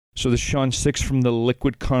So this is Shawn SixX from the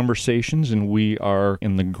Liquid Conversations, and we are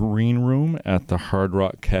in the green room at the Hard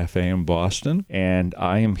Rock Cafe in Boston, and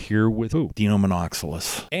I am here with who? Dino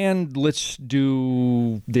Monoxelos. And let's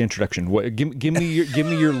do the introduction. Give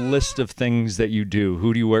me your list of things that you do.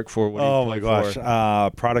 Who do you work for? What do you my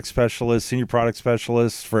gosh. Product specialist, senior product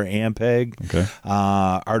specialist for Ampeg. Okay.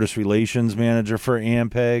 Artist relations manager for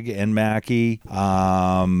Ampeg and Mackie.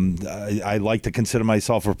 I like to consider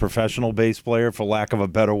myself a professional bass player, for lack of a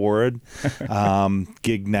better word.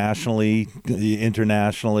 Gig nationally,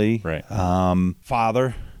 internationally. Right.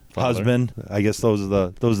 Father. Husband. I guess those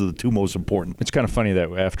are the two most important. It's kind of funny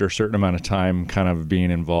that after a certain amount of time kind of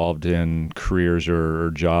being involved in careers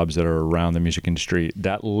or jobs that are around the music industry,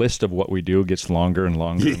 that list of what we do gets longer and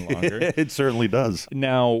longer and longer. It certainly does.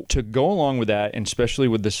 Now, to go along with that, and especially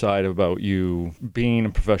with the side about you being a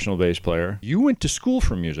professional bass player, you went to school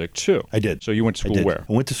for music too. I did. So you went to school where?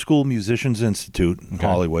 I went to school, Musicians Institute in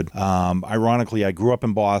Hollywood. Ironically, I grew up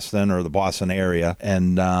in Boston, or the Boston area,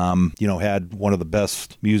 and had one of the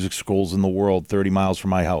best music schools in the world 30 miles from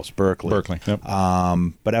my house, Berkeley. Yep.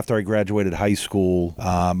 But after I graduated high school,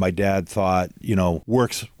 my dad thought,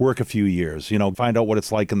 work a few years, find out what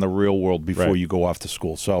it's like in the real world before you go off to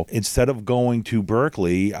school. So instead of going to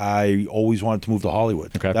Berkeley, I always wanted to move to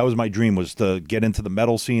Hollywood. Okay. That was my dream, was to get into the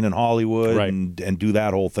metal scene in Hollywood and do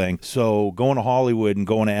that whole thing. So going to Hollywood and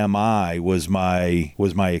going to MI was my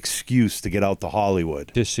excuse to get out to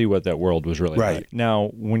Hollywood. To see what that world was really like. Now,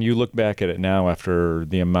 when you look back at it now after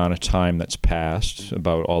the amount of time that's passed,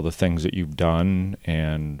 about all the things that you've done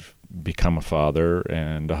and become a father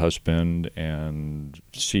and a husband and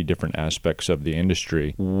see different aspects of the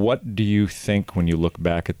industry, what do you think when you look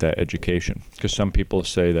back at that education? Because some people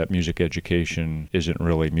say that music education isn't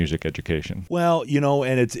really music education. Well,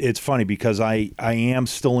 and it's funny because I am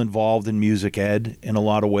still involved in music ed in a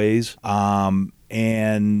lot of ways.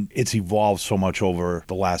 And it's evolved so much over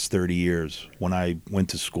the last 30 years. When I went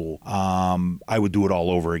to school, I would do it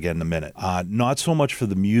all over again in a minute. Not so much for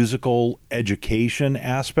the musical education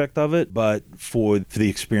aspect of it, but for the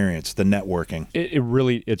experience, the networking.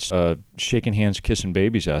 It's a shaking hands, kissing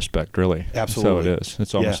babies aspect, really. Absolutely. So it is.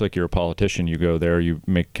 It's almost like you're a politician. You go there, you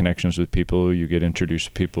make connections with people, you get introduced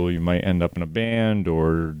to people, you might end up in a band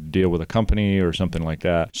or deal with a company or something like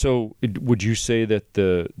that. So would you say that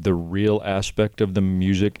the real aspect of the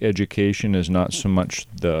music education is not so much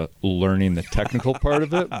the learning the technical part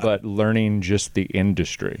of it, but learning just the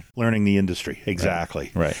industry? Learning the industry,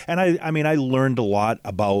 exactly. Right. And I learned a lot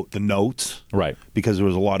about the notes. Right. Because there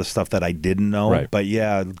was a lot of stuff that I didn't know. Right. But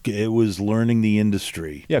yeah, it was learning the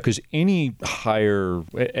industry. Yeah, because any higher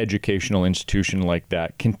educational institution like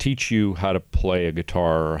that can teach you how to play a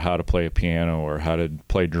guitar or how to play a piano or how to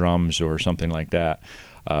play drums or something like that.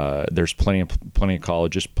 There's plenty of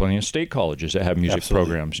colleges, plenty of state colleges that have music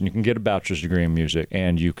programs, and you can get a bachelor's degree in music,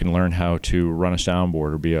 and you can learn how to run a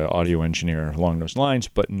soundboard or be an audio engineer along those lines.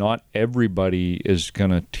 But not everybody is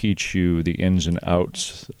going to teach you the ins and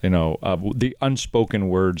outs, the unspoken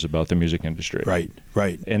words about the music industry.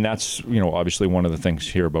 Right. And that's obviously one of the things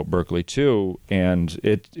here about Berkeley too. And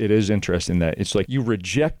it is interesting that it's like you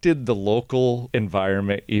rejected the local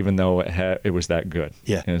environment even though it was that good.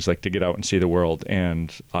 Yeah. And it's like to get out and see the world,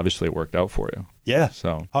 and obviously it worked out for you. Yeah.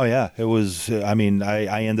 So. Oh, yeah. It was, I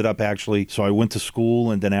ended up actually, so I went to school,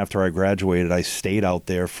 and then after I graduated, I stayed out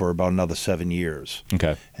there for about another 7 years.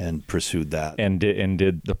 Okay. And pursued that. And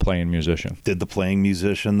did the playing musician. Did the playing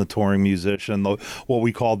musician, the touring musician, what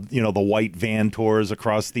we called, the white van tours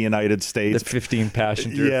across the United States. The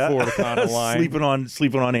 15-passenger Ford Econoline.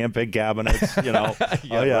 sleeping on Ampeg cabinets, Yeah,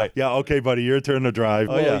 oh, yeah. Right. Yeah, okay, buddy, your turn to drive.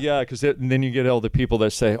 Oh, yeah, because then you get all the people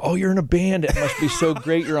that say, oh, you're in a band. It must be so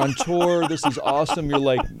great. You're on tour. This is awesome. You're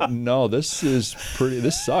like, no, this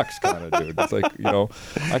sucks, kind of, dude. It's like,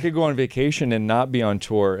 I could go on vacation and not be on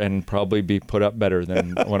tour and probably be put up better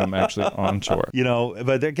than when I'm actually on tour.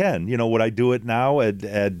 But again, would I do it now at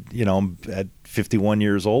 51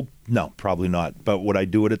 years old? No, probably not. But would I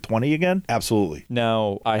do it at 20 again? Absolutely.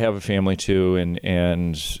 Now, I have a family too,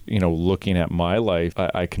 and looking at my life,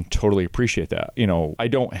 I can totally appreciate that. I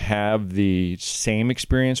don't have the same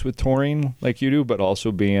experience with touring like you do, but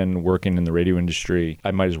also working in the radio industry,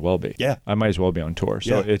 I might as well be. Yeah. I might as well be on tour.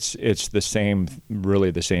 So it's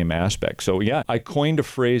really the same aspect. So yeah, I coined a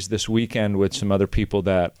phrase this weekend with some other people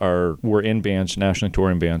that were in bands, nationally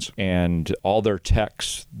touring bands, and all their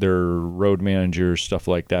techs, their road managers, stuff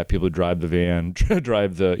like that, people people who drive the van,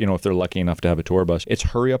 drive the, if they're lucky enough to have a tour bus, it's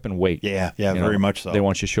hurry up and wait. Yeah, very much so. They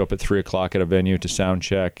want you to show up at 3 o'clock at a venue to sound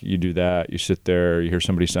check. You do that. You sit there. You hear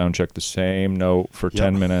somebody sound check the same note for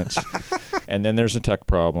 10 minutes. And then there's a tech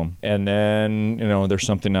problem. And then, there's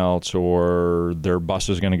something else, or their bus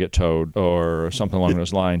is going to get towed or something along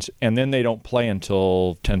those lines. And then they don't play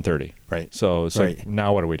until 10:30. Right. So it's like,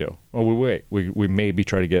 now what do we do? Oh, we wait. We maybe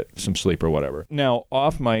try to get some sleep or whatever. Now,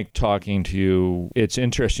 off mic talking to you, it's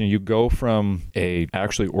interesting. You go from a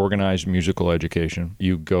actually organized musical education.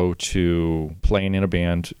 You go to playing in a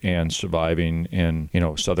band and surviving in,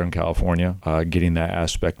 Southern California, getting that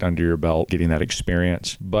aspect under your belt, getting that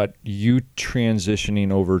experience. But you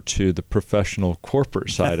transitioning over to the professional corporate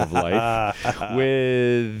side of life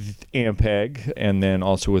with Ampeg and then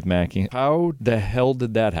also with Mackie. How the hell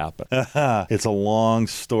did that happen? It's a long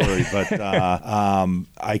story, but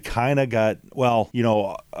I kind of got,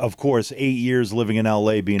 of course, 8 years living in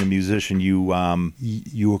LA, being a musician,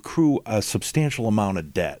 you accrue a substantial amount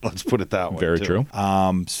of debt. Let's put it that way. Very true.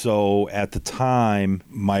 So at the time,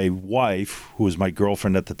 my wife, who was my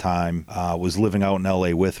girlfriend at the time, was living out in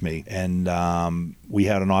LA with me, and we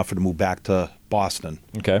had an offer to move back to Boston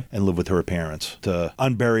and live with her parents to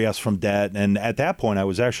unbury us from debt. And at that point, I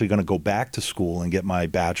was actually going to go back to school and get my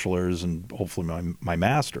bachelor's and hopefully my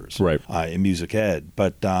master's in music ed.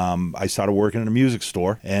 But I started working in a music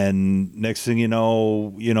store, and next thing you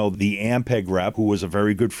know, the Ampeg rep, who was a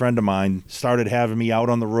very good friend of mine, started having me out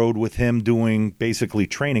on the road with him doing basically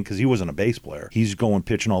training, because he wasn't a bass player. He's going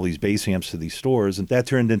pitching all these bass amps to these stores, and that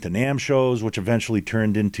turned into NAMM shows, which eventually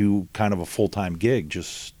turned into kind of a full-time gig,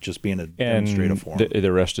 just being a demonstrator for him.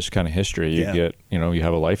 The rest is kind of history. You get, you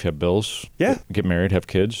have a life, you have bills, get married, have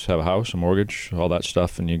kids, have a house, a mortgage, all that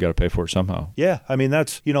stuff, and you got to pay for it somehow. Yeah, I mean,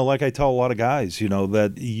 that's, like I tell a lot of guys,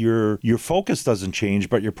 that your focus doesn't change,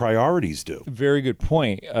 but your priorities do. Very good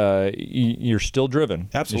point. You're still driven.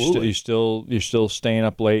 Absolutely. You're still staying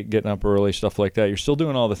up late, getting up early, stuff like that. You're still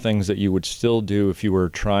doing all the things that you would still do if you were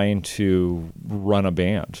trying to run a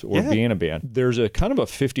band or be in a band. There's a kind of a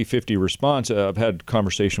 50-50 response. I've had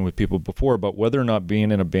conversation with people before about whether or not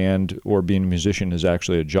being in a band or being a musician is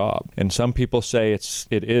actually a job. And some people say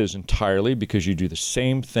it is entirely, because you do the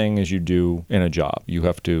same thing as you do in a job. You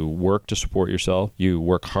have to work to support yourself. You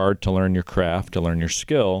work hard to learn your craft, to learn your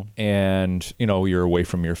skill, and you're away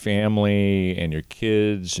from your family and your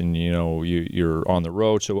kids, and you're on the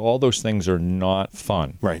road. So all those things are not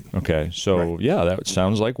fun. Right. Okay. So that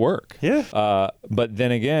sounds like work. Yeah. But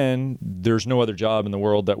then again, there's no other job in the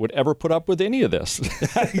world that would ever put up with any of this.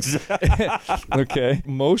 Okay.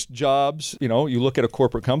 Most jobs, you look at a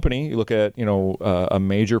corporate company, you look at, a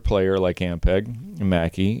major player like Ampeg,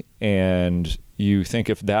 Mackie, and you think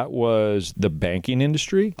if that was the banking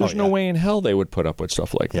industry, there's no way in hell they would put up with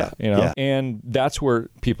stuff like that. And that's where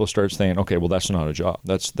people start saying, okay, well, that's not a job.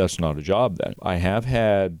 That's not a job then. I have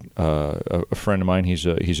had a friend of mine, he's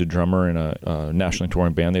a drummer in a nationally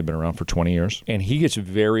touring band. They've been around for 20 years. And he gets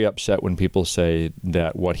very upset when people say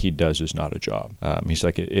that what he does is not a job. He's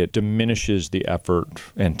like, it diminishes the effort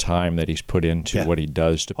and time that he's put into what he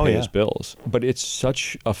does to pay his bills. But it's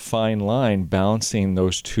such a fine line balancing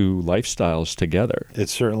those two lifestyles together. It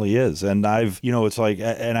certainly is. And it's like,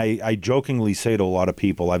 and I jokingly say to a lot of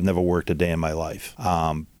people, I've never worked a day in my life.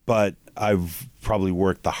 But I've probably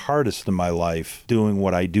worked the hardest in my life doing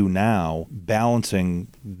what I do now, balancing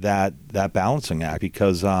that balancing act.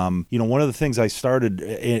 Because, one of the things I started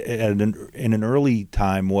in an early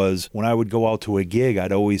time was when I would go out to a gig,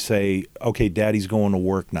 I'd always say, okay, Daddy's going to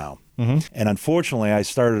work now. Mm-hmm. And unfortunately, I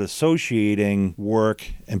started associating work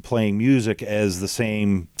and playing music as the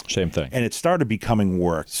same thing. And it started becoming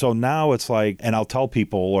work. So now it's like, and I'll tell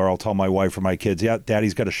people, or I'll tell my wife or my kids,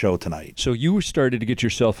 Daddy's got a show tonight. So you started to get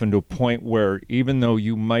yourself into a point where even though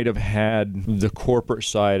you might have had the corporate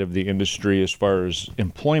side of the industry as far as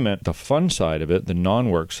employment, the fun side of it, the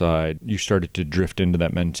non-work side, you started to drift into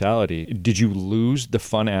that mentality. Did you lose the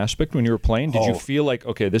fun aspect when you were playing? Did you feel like,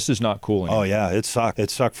 okay, this is not cool anymore? Oh, yeah, it sucked. It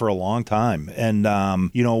sucked for a long time. And,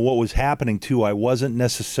 what was happening too, I wasn't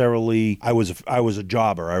necessarily, I was a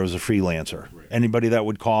jobber. I was a freelancer. Right. Anybody that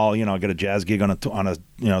would call, I got a jazz gig on a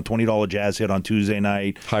 $20 jazz hit on Tuesday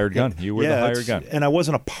night. Hired gun. You were the hired gun. And I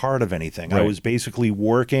wasn't a part of anything. Right. I was basically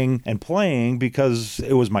working and playing because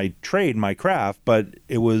it was my trade, my craft, but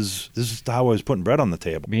this is how I was putting bread on the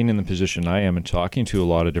table. Being in the position I am and talking to a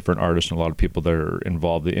lot of different artists and a lot of people that are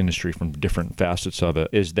involved in the industry from different facets of it,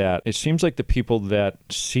 is that it seems like the people that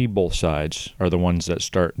see both sides are the ones that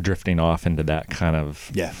start drifting off into that kind of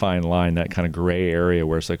fine line, that kind of gray area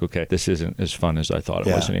where it's like, okay, this isn't as fun as I thought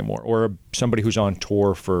it was anymore. Or somebody who's on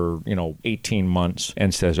tour for, 18 months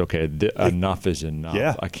and says, okay, enough is enough.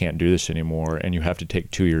 Yeah. I can't do this anymore. And you have to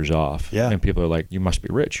take 2 years off. Yeah. And people are like, you must be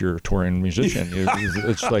rich. You're a touring musician.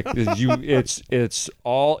 It's like,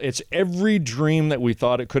 it's every dream that we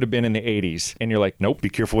thought it could have been in the 80s. And you're like, nope. Be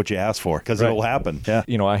careful what you ask for, because it'll happen. Yeah.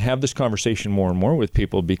 I have this conversation more and more with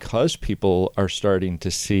people because people are starting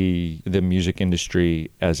to see the music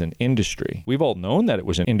industry as an industry. We've all known that it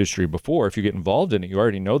was an industry before. If you get involved in it, you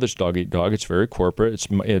already know this dog eat dog. It's very corporate.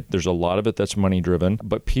 There's a lot of it that's money driven,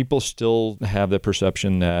 but people still have the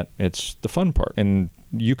perception that it's the fun part. And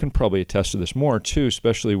you can probably attest to this more too,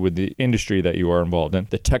 especially with the industry that you are involved in.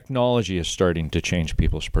 The technology is starting to change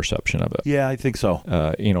people's perception of it. Yeah, I think so.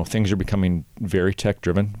 Things are becoming very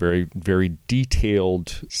tech-driven, very, very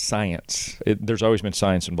detailed science. There's always been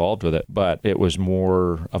science involved with it, but it was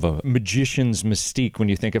more of a magician's mystique when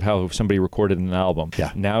you think of how somebody recorded an album.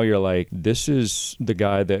 Yeah. Now you're like, this is the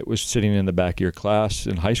guy that was sitting in the back of your class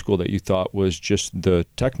in high school that you thought was just the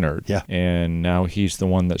tech nerd. Yeah. And now he's the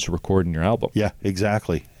one that's recording your album. Yeah, exactly.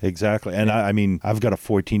 And I mean, I've got a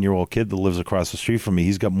 14-year-old kid that lives across the street from me.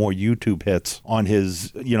 He's got more YouTube hits on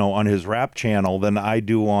his rap channel than I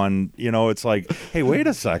do on, it's like, hey, wait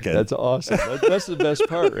a second. That's awesome. That's the best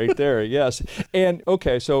part right there. Yes. And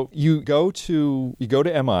okay, so you go to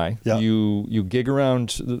MI, yeah. you gig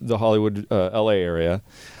around the Hollywood, LA area.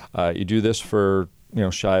 You do this for,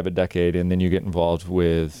 shy of a decade, and then you get involved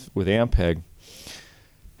with Ampeg.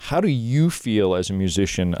 How do you feel as a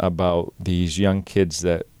musician about these young kids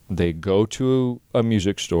that they go to a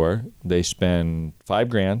music store, they spend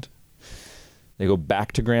 $5,000, they go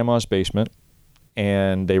back to grandma's basement,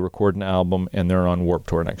 and they record an album, and they're on Warped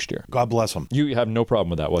Tour next year? God bless them. You have no problem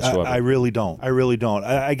with that whatsoever. I really don't.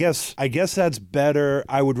 I guess that's better.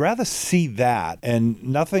 I would rather see that, and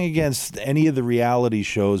nothing against any of the reality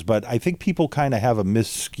shows, but I think people kind of have a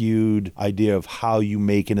misskewed idea of how you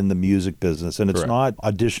make it in the music business, and it's not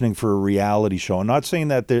auditioning for a reality show. I'm not saying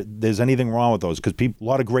that there's anything wrong with those, because a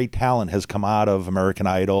lot of great talent has come out of American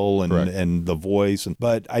Idol and The Voice,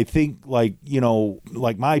 but I think like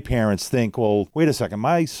my parents think, well, wait a second,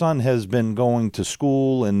 my son has been going to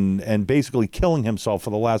school and basically killing himself for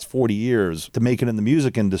the last 40 years to make it in the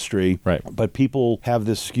music industry. Right. But people have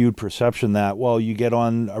this skewed perception that, well, you get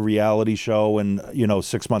on a reality show and,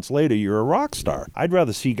 6 months later, you're a rock star. I'd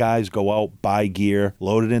rather see guys go out, buy gear,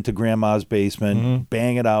 load it into grandma's basement,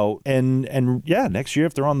 bang it out. And yeah, next year,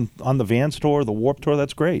 if they're on the Vans tour, the Warped Tour,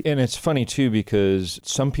 that's great. And it's funny, too, because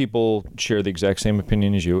some people share the exact same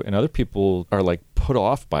opinion as you, and other people are like put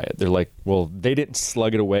off by it. They're like, well, they didn't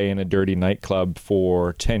slug it away in a dirty nightclub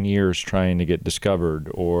for 10 years trying to get discovered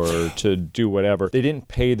or to do whatever. They didn't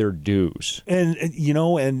pay their dues.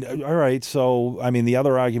 And all right, so, I mean, the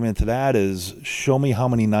other argument to that is, show me how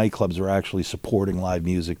many nightclubs are actually supporting live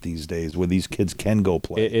music these days where these kids can go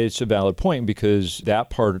play. It's a valid point, because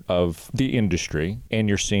that part of the industry, and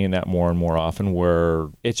you're seeing that more and more often, where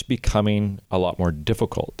it's becoming a lot more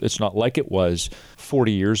difficult. It's not like it was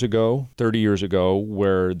 40 years ago, 30 years ago,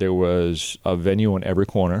 where there was a venue on every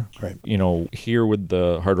corner. Right. Here with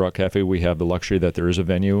the Hard Rock Cafe, we have the luxury that there is a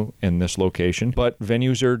venue in this location, but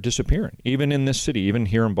venues are disappearing. Even in this city, even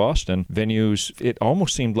here in Boston, venues, it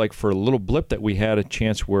almost seemed like for a little blip that we had a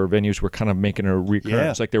chance where venues were kind of making a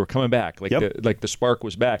recurrence, like they were coming back, like the spark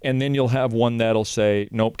was back. And then you'll have one that'll say,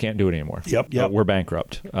 nope, can't do it anymore. We're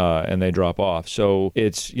bankrupt, and they drop off. So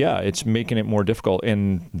it's making it more difficult,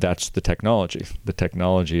 and that's the technology. The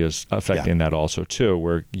technology is affecting that also too,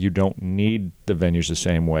 where you don't need the venues the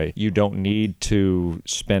same way. You don't need to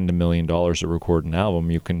spend $1 million to record an album.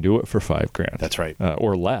 You can do it for $5,000. That's right.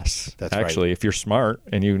 Or less. That's actually, right. If you're smart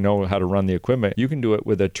and you know how to run the equipment, you can do it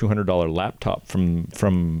with a $200 laptop from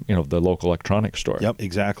the local electronics store. Yep,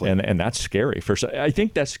 exactly. And that's scary. I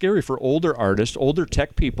think that's scary for older artists, older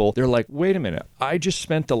tech people. They're like, wait a minute, I just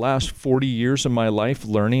spent the last 40 years of my life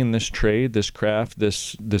learning this trade, this craft,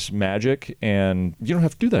 this magic, and you don't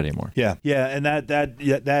have to do that anymore. Yeah, and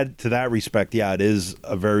that to that respect, it is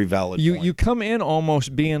a very valid point. You come in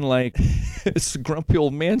almost being like this grumpy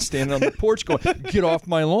old man standing on the porch going, get off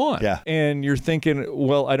my lawn. Yeah. And you're thinking,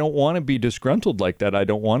 well, I don't want to be disgruntled like that. I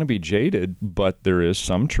don't want to be jaded, but there is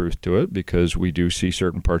some truth to it, because we do see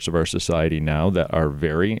certain parts of our society now that are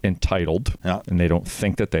very entitled, and they don't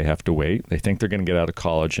think that they have to wait. They think they're going to get out of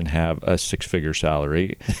college and have a 6-figure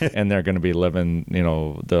salary and they're going to be living,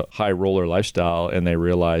 the high roller lifestyle, and they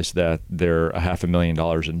realize that they're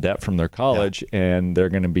 $500,000 in debt from their college, and they're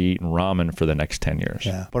going to be eating ramen for the next 10 years.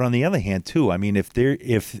 Yeah. But on the other hand, too, I mean, if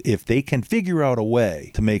they can figure out a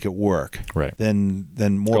way to make it work, right, then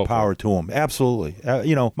more power to them. Absolutely.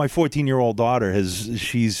 My 14-year-old daughter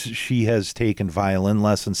she has taken violin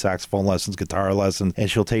lessons, saxophone lessons, guitar lessons, and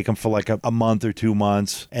she'll take them for like a month or 2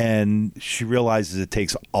 months, and she realizes it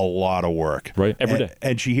takes a lot of work. Right. Every day.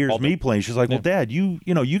 And she hears me playing. She's like, well, Dad, you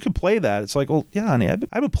can play that. It's like, well, yeah, honey, I've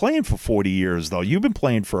been playing for 40 years, though. You've been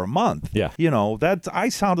playing for a month. Yeah. That I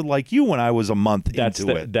sounded like you when I was a month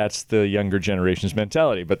into it. That's the younger generation's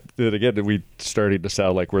mentality. But then again, we started to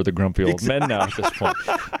sound like we're the grumpy old men now at this point.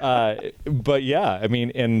 But yeah, I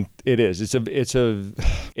mean, and it is.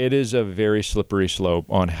 It is a very slippery slope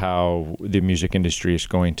on how the music industry is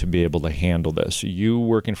going to be able to handle this. You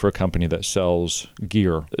working for a company that sells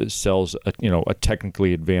gear, sells a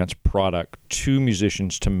technically advanced product to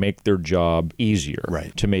musicians to make their job easier,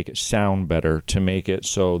 right, to make it sound better, to make it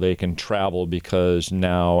so they can travel, because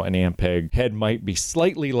now an Ampeg head might be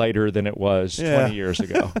slightly lighter than it was 20 years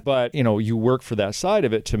ago. But you work for that side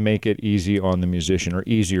of it to make it easy on the musician, or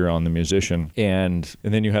easier on the musician. And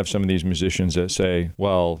then you have some of these musicians that say,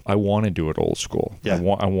 well, I want to do it old school. Yeah.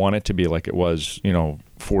 I want it to be like it was,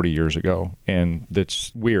 40 years ago, and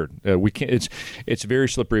that's weird. We can't. It's very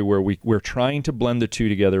slippery where we're trying to blend the two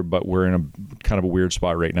together, but we're in a kind of a weird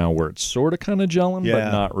spot right now where it's sort of kind of gelling,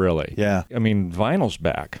 but not really. Yeah. I mean, vinyl's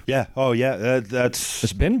back. Yeah. Oh yeah.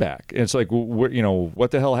 It's been back. It's like,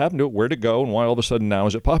 what the hell happened to it? Where'd it go? And why all of a sudden now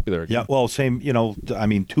is it popular again? Yeah. Well, same. I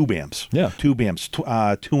mean, tube amps. Yeah. Tube amps.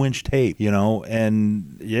 2-inch tape.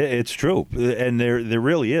 And yeah, it's true. And there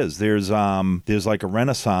really is. There's like a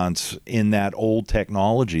renaissance in that old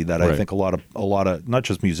technology that I think a lot of not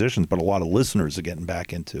just musicians, but a lot of listeners are getting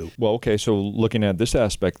back into. Well, okay, so looking at this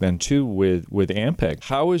aspect then too with Ampeg,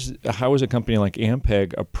 how is a company like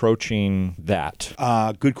Ampeg approaching that?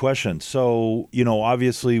 Good question. So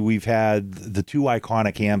obviously we've had the two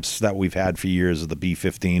iconic amps that we've had for years, of the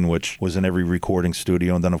B15, which was in every recording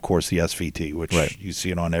studio, and then of course the SVT, which you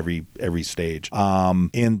see it on every stage.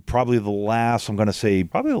 In probably the last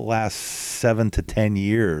 7 to 10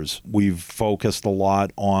 years, we've focused a lot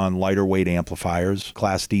on lighter weight amplifiers,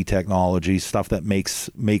 Class D technology, stuff that makes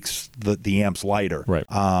the amps lighter. Right.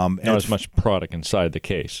 Not as much product inside the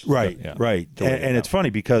case. Right. Right. And it's funny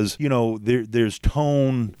because there's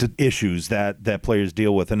tone issues that players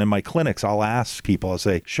deal with, and in my clinics, I'll ask people. I'll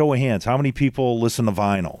say, show of hands, how many people listen to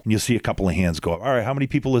vinyl? And you'll see a couple of hands go up. All right, how many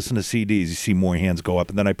people listen to CDs? You see more hands go up,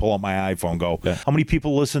 and then I pull out my iPhone, how many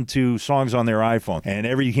people listen to songs on their iPhone? And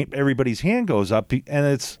everybody's hand goes up,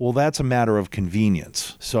 and that's a matter of convenience.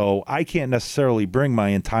 So I can't necessarily bring my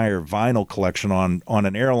entire vinyl collection on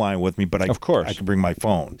an airline with me, but I can bring my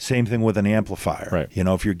phone. Same thing with an amplifier. Right.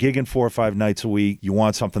 If you're gigging 4 or 5 nights a week, you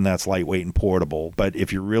want something that's lightweight and portable. But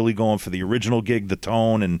if you're really going for the original gig, the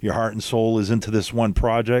tone, and your heart and soul is into this one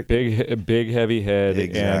project, big heavy head,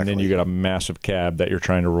 and then you got a massive cab that you're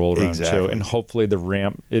trying to roll around to, and hopefully the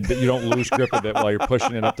ramp, you don't lose grip of it while you're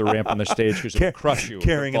pushing it up the ramp on the stage, because it'll crush you.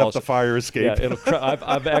 Carrying it up the fire escape. Yeah,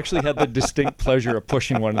 I've actually had the distinct pleasure of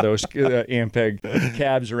pushing one of those Ampeg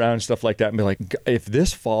cabs around and stuff like that, and be like, if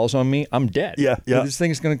this falls on me, I'm dead. Yeah. This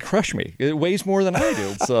thing's going to crush me. It weighs more than I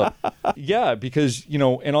do. So, because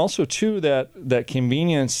and also too that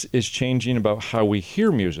convenience is changing about how we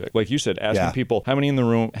hear music. Like you said, asking people how many in the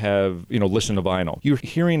room have listened to vinyl. You're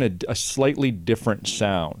hearing a slightly different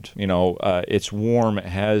sound. It's warm. It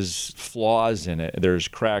has flaws in it. There's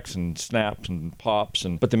cracks and snaps and pops,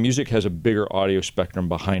 but the music has a bigger audio spectrum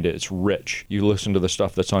behind it. It's rich. You listen to the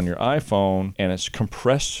stuff that's on your iPhone, and it's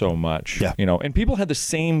compressed so much. Yeah. And people had the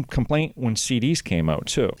same complaint when CDs came out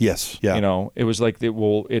too. Yes. Yeah. It was like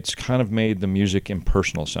it's kind of made the music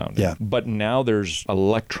impersonal sounding. Yeah. But now there's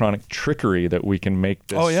electronic trickery that we can make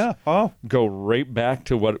this go right back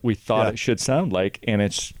to what we thought it should sound like, and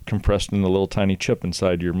it's compressed in a little tiny chip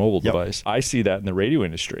inside your mobile device. I see that in the radio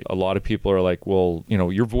industry. A lot of people are like, well,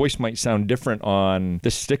 your voice might sound different on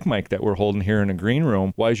this stick mic that we're holding here in a green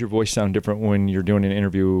room. Why does your voice sound different when you're doing an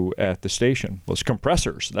interview at the station? Well, it's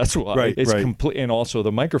compressors. That's why. Right, it's right. complete. And also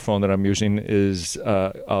the microphone that I'm using is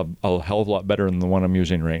a hell of a lot better than the one I'm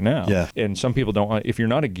using right now. Yeah. And some people don't. If you're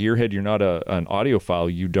not a gearhead, you're not an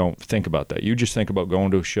audiophile, you don't think about that. You just think about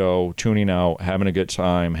going to a show, tuning out, having a good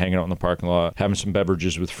time, hanging out in the parking lot, having some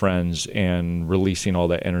beverages with friends, and releasing all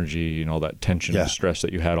that energy and all that tension and stress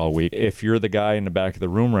that you had all week. If you're the guy in the back of the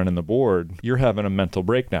room running the board, you're having a mental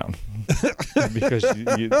breakdown because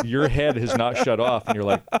your head has not shut shut off, and you're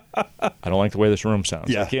like, I don't like the way this room sounds.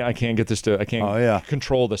 Yeah. I can't get this to. I can't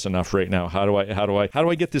control this enough right now. How do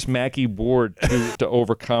I get this Mackie board to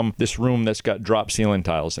overcome this room that's got drop ceiling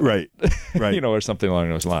tiles in it? Right. Or something along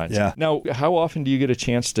those lines. Yeah. Now, how often do you get a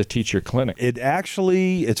chance to teach your clinic?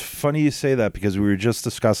 It's funny you say that, because we were just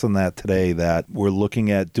discussing that today, that we're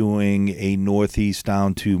looking at doing a Northeast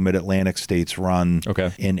down to Mid-Atlantic states run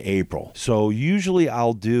in April. So usually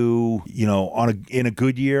I'll do, in a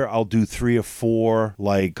good year, I'll do 3 or 4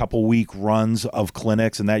 like couple week runs of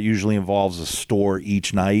clinics, and that usually involves a store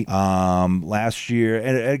each night. Last year,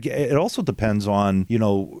 and it also depends on,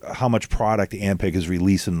 how much product Ampeg is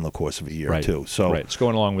releasing in the course of a year too. So it's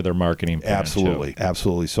going along with their marketing plan.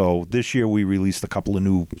 Absolutely. So this year we released a couple of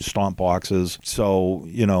new stomp boxes. So,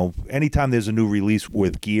 anytime there's a new release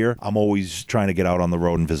with gear, I'm always trying to get out on the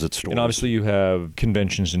road and visit stores. And obviously you have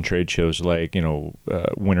conventions and trade shows like,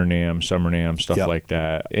 Winter NAMM, Summer NAMM, stuff like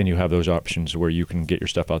that. And you have those options where you can get your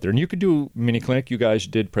stuff out there. And you could do mini clinic. You guys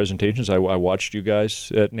did presentations. I watched you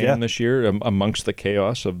guys at NAMM this year amongst the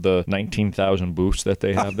chaos of the 19,000 booths that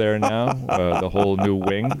they have there now, the whole new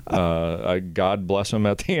wing. God bless them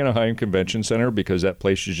at the Anaheim Convention Center, because that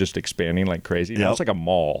place is just expanding like crazy. Now it's like a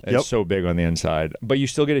mall. It's so big on the inside. But you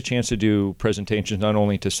still get a chance to do presentations, not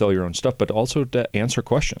only to sell your own stuff, but also to answer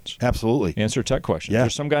questions. Absolutely. Answer tech questions.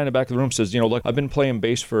 There's some guy in the back of the room says, look, I've been playing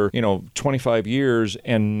bass for, 25 years,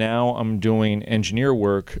 and now I'm doing engineer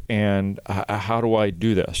work, and how do I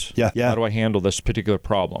do this? How do I handle this particular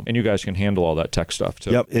problem? And you guys can handle all that tech stuff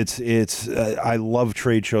too. It's I love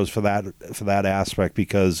trade shows for that aspect,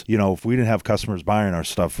 because, if we didn't have customers buying our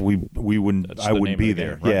stuff, I wouldn't be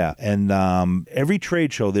there. Game, right? Yeah. And every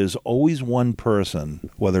trade show, there's always one person,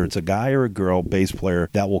 whether it's a guy or a girl bass player,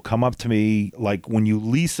 that will come up to me like when you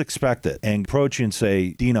least expect it and approach you and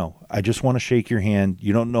say, Dino, I just want to shake your hand.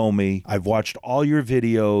 You don't know me. I've watched all your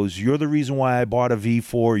videos. You're the reason why I bought a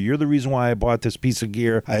V4. You're the reason why I bought this piece of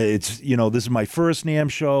gear. This is my first NAMM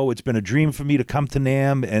show. It's been a dream for me to come to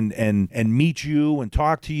NAMM and meet you and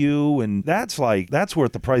talk to you. And that's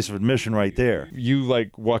worth the price of admission right there. You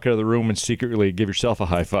walk out of the room and secretly give yourself a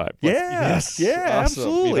high five. Yes, awesome.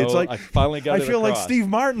 Absolutely. It's like I finally got it I feel across. like Steve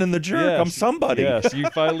Martin in The Jerk. Yes. I'm somebody. Yes,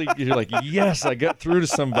 you're like, yes, I got through to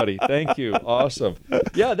somebody. Thank you. Awesome.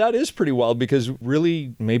 Yeah, that is pretty wild, because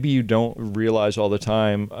really maybe you don't realize all the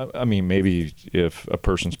time. I mean, maybe if a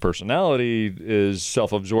person's personality is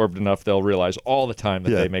self-absorbed enough, they'll realize all the time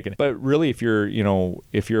that they make it. But really, if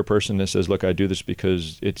you're a person that says, look, I do this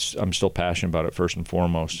because I'm still passionate about it first and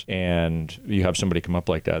foremost, and you have somebody come up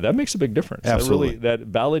like that makes a big difference. Absolutely.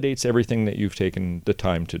 That validates everything that you've taken the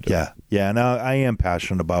time to do. Yeah. And I am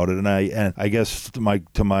passionate about it, and I guess to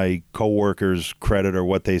my coworkers' credit, or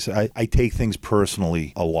what they say, I take things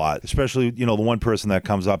personally a lot, especially the one person that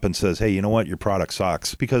comes up and says, hey, you know what, your product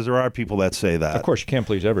sucks, because there are people that say that. Of course, you can't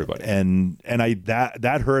please everybody, and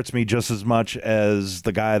that hurts me just as much as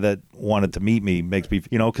the guy that wanted to meet me. Makes me,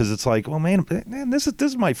 because it's like, well, man, this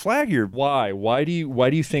is my flag here. Why do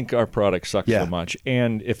you think our product sucks so much?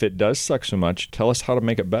 And if it does suck so much, tell us how to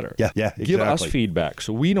make it better. Exactly. Give us feedback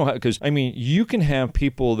so we know how. Because you can have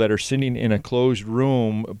people that are sitting in a closed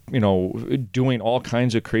room, doing all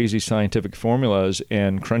kinds of crazy scientific formulas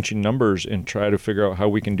and crunching numbers and try to figure out how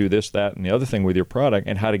we can do this, that, and the other thing with your product,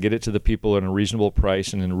 and how to get it to the people at a reasonable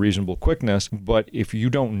price and in a reasonable quickness. But if you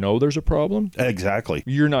don't know there's a problem, exactly,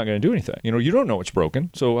 you're not going to do anything. You don't know it's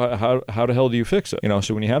broken. So how the hell do you fix it?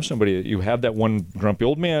 So when you have somebody, you have that one grumpy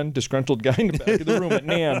old man, disgruntled guy in the back of the room at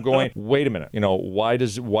NAMM going, wait a minute, why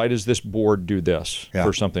does this board do this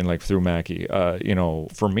for something like through Mackie?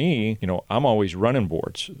 For me, I'm always running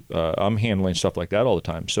boards. I'm handling stuff like that all the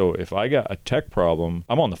time. So if I got a tech problem,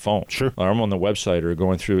 I'm on the phone. Sure. Or I'm on the website or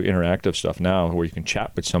going through interactive stuff now where you can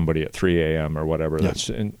chat with somebody at 3 a.m. or whatever. That's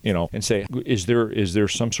and say, is there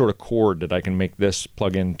some sort of cord that I can make this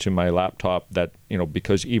plug into my laptop that,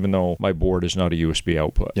 because even though my board is not a USB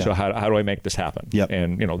output. So how do I make this happen?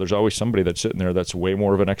 And, there's always somebody that's sitting there that's way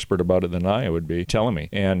more of an expert about it than I would be telling me.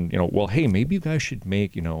 And, well, hey, maybe you guys should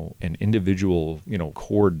make, an individual,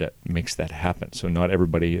 cord that makes that happen. So not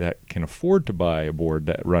everybody that can afford to buy a board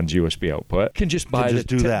that runs USB output can just buy the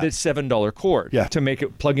 $7 cord to make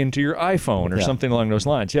it plug into your iPhone or something along those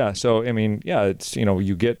lines. So, it's,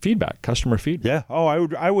 you get feedback, customer feedback. Oh,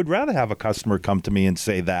 I would rather have a customer come to me and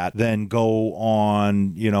say that than go on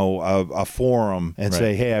on, a forum and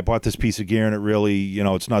say, hey, I bought this piece of gear and it really,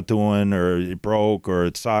 it's not doing, or it broke, or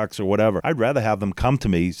it sucks, or whatever. I'd rather have them come to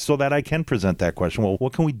me so that I can present that question. Well,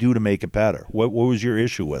 what can we do to make it better? What was your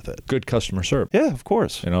issue with it? Good customer service. Yeah, of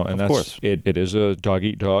course. And of that's course. It is a dog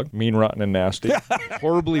eat dog, mean, rotten, and nasty,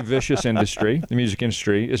 horribly vicious industry, the music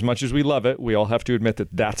industry. As much as we love it, we all have to admit that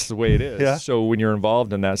that's the way it is. Yeah. So when you're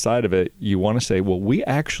involved in that side of it, you want to say, well, we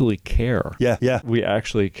actually care. Yeah. We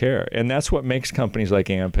actually care. And that's what makes companies like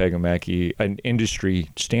Ampeg and Mackie an industry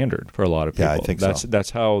standard for a lot of people. Yeah, I think so.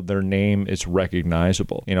 That's how their name is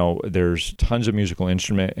recognizable. There's tons of musical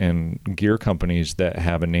instrument and gear companies that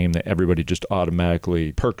have a name that everybody just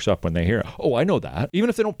automatically perks up when they hear it. Oh, I know that. Even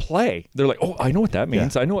if they don't play, they're like, oh, I know what that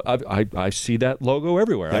means. Yeah. I know. I see that logo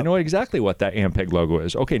everywhere. Yep. I know exactly what that Ampeg logo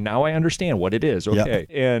is. Okay, now I understand what it is. Okay.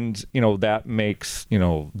 Yep. And, that makes,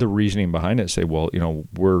 the reasoning behind it say, well,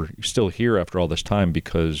 we're still here after all this time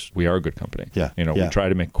because we are a good company. Yeah. We try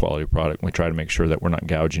to make quality product. We try to make sure that we're not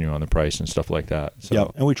gouging you on the price and stuff like that. So.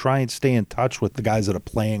 Yep. And we try and stay in touch with the guys that are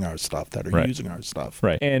playing our stuff, that are using our stuff.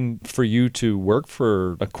 Right. And for you to work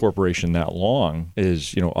for a corporation that long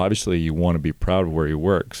is, obviously you want to be proud of where you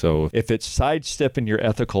work. So if it's sidestepping your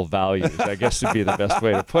ethical values, I guess would be the best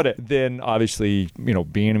way to put it, then obviously,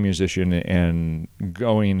 being a musician and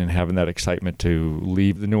going and having that excitement to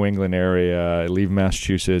leave the New England area, leave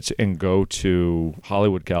Massachusetts, and go to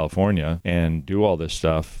Hollywood, California, and do all this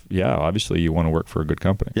stuff, yeah, obviously you want to work for a good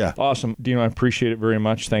company. Yeah. Awesome. Dino, I appreciate it very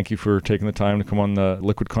much. Thank you for taking the time to come on the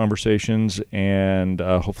Liquid Conversations, and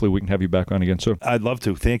hopefully we can have you back on again soon. I'd love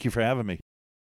to. Thank you for having me.